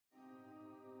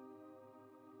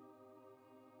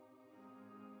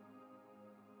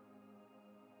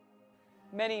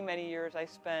many, many years I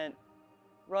spent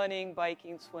running,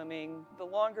 biking, swimming. The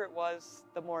longer it was,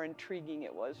 the more intriguing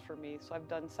it was for me. So I've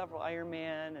done several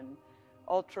Ironman and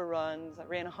ultra runs. I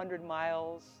ran 100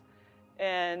 miles.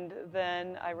 And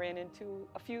then I ran into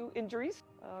a few injuries,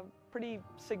 pretty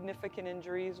significant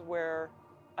injuries where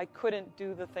I couldn't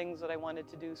do the things that I wanted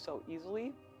to do so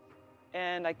easily.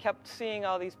 And I kept seeing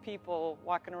all these people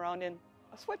walking around in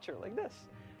a sweatshirt like this,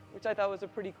 which I thought was a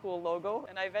pretty cool logo.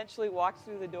 And I eventually walked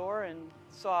through the door and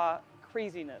saw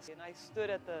craziness. And I stood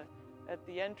at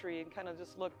the entry and kind of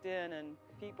just looked in, and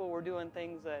people were doing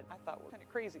things that I thought were kind of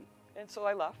crazy. And so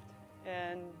I left.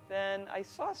 And then I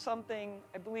saw something,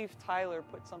 I believe Tyler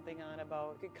put something on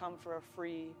about you could come for a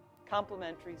free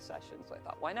complimentary session. So I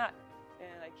thought, why not?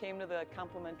 And I came to the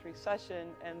complimentary session,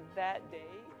 and that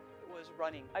day was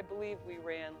running. I believe we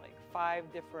ran like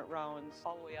 5 different rounds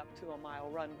all the way up to a mile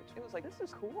run, which it was like, this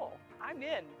is cool. I'm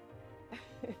in.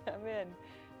 I'm in.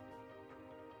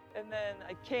 And then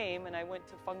I came and I went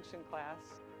to function class,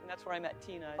 and that's where I met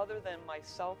Tina. Other than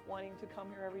myself wanting to come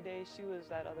here every day, she was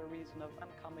that other reason of I'm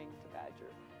coming to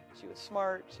Badger. She was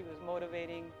smart, she was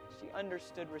motivating, she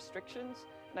understood restrictions,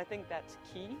 and I think that's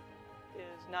key,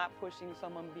 is not pushing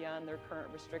someone beyond their current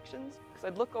restrictions. Because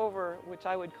I'd look over, which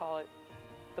I would call it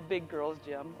the big girls'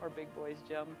 gym or big boys'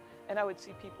 gym, and I would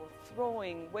see people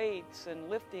throwing weights and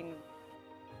lifting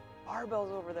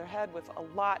barbells over their head with a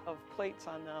lot of plates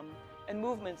on them and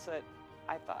movements that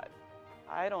I thought,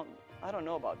 I don't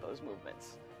know about those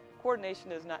movements.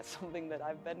 Coordination is not something that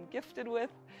I've been gifted with.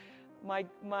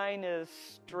 Mine is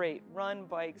straight, run,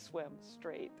 bike, swim,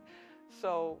 straight.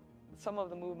 So some of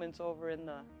the movements over in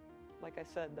the, like I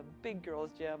said, the big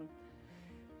girls' gym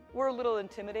were a little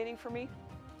intimidating for me.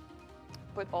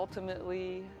 But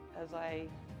ultimately, as I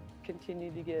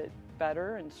continued to get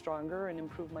better and stronger and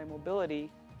improve my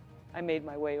mobility, I made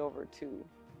my way over to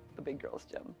the big girls'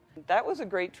 gym. That was a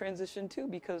great transition too,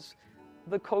 because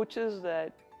the coaches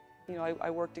that, you know, I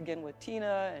worked again with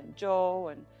Tina and Joe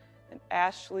and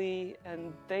Ashley,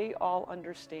 and they all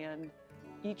understand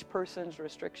each person's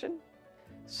restriction.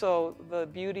 So the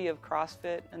beauty of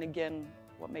CrossFit, and again,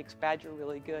 what makes Badger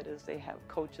really good is they have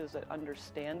coaches that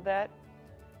understand that,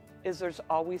 is there's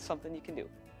always something you can do.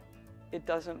 It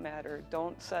doesn't matter.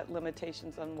 Don't set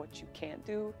limitations on what you can't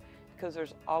do, because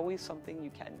there's always something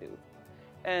you can do.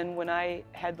 And when I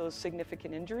had those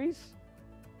significant injuries,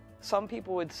 some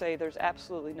people would say there's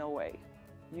absolutely no way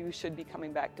you should be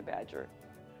coming back to Badger.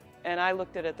 And I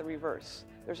looked at it the reverse.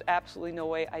 There's absolutely no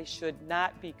way I should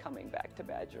not be coming back to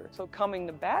Badger. So coming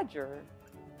to Badger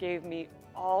gave me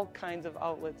all kinds of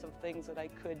outlets of things that I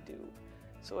could do.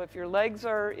 So if your legs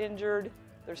are injured,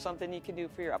 there's something you can do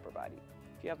for your upper body.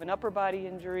 If you have an upper body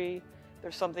injury,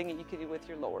 there's something that you can do with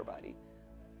your lower body.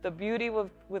 The beauty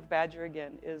with Badger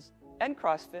again is, and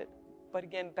CrossFit, but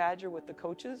again, Badger with the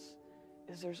coaches,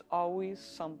 is there's always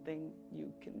something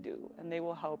you can do, and they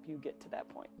will help you get to that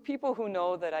point. People who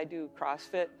know that I do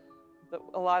CrossFit,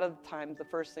 a lot of the times the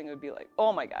first thing would be like,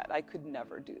 oh my God, I could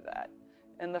never do that.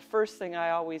 And the first thing I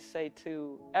always say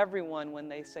to everyone when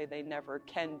they say they never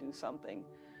can do something,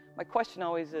 my question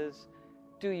always is,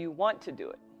 do you want to do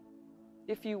it?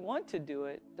 If you want to do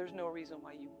it, there's no reason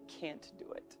why you can't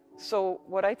do it. So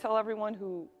what I tell everyone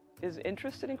who is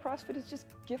interested in CrossFit is just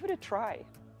give it a try.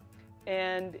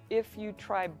 And if you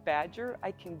try Badger,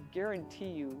 I can guarantee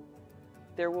you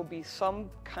there will be some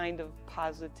kind of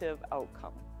positive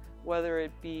outcome, whether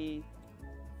it be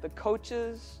the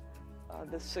coaches,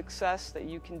 the success that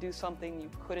you can do something you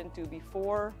couldn't do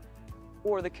before,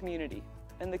 or the community.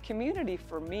 And the community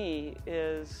for me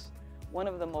is one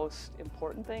of the most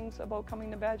important things about coming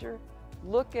to Badger.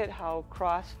 Look at how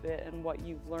CrossFit and what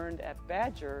you've learned at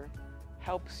Badger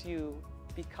helps you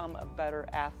become a better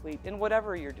athlete in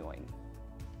whatever you're doing.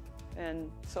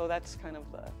 And so that's kind of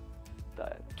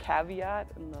the caveat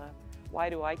and the why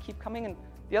do I keep coming. And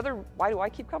the other why do I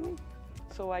keep coming?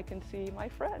 So I can see my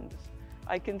friends.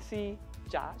 I can see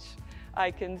Josh. I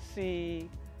can see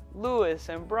Lewis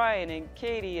and Brian and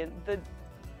Katie and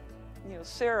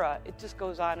Sarah. It just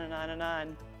goes on and on and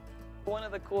on. One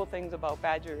of the cool things about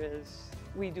Badger is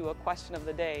we do a question of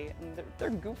the day, and they're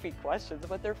goofy questions,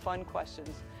 but they're fun questions.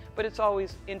 But it's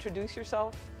always introduce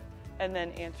yourself and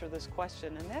then answer this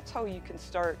question. And that's how you can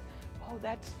start, oh,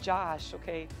 that's Josh,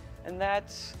 okay, and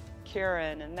that's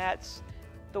Karen, and that's,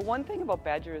 the one thing about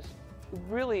Badger is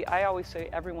really, I always say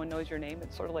everyone knows your name.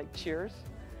 It's sort of like Cheers.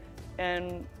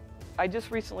 And I just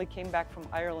recently came back from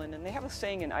Ireland, and they have a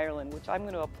saying in Ireland, which I'm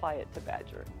going to apply it to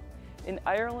Badger. In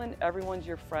Ireland, everyone's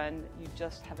your friend, you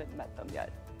just haven't met them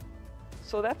yet.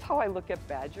 So that's how I look at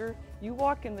Badger. You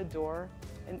walk in the door,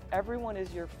 and everyone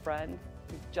is your friend,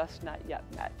 you've just not yet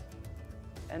met.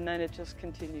 and then it just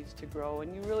continues to grow,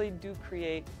 and you really do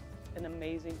create an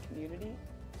amazing community,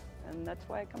 and that's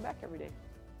why I come back every day.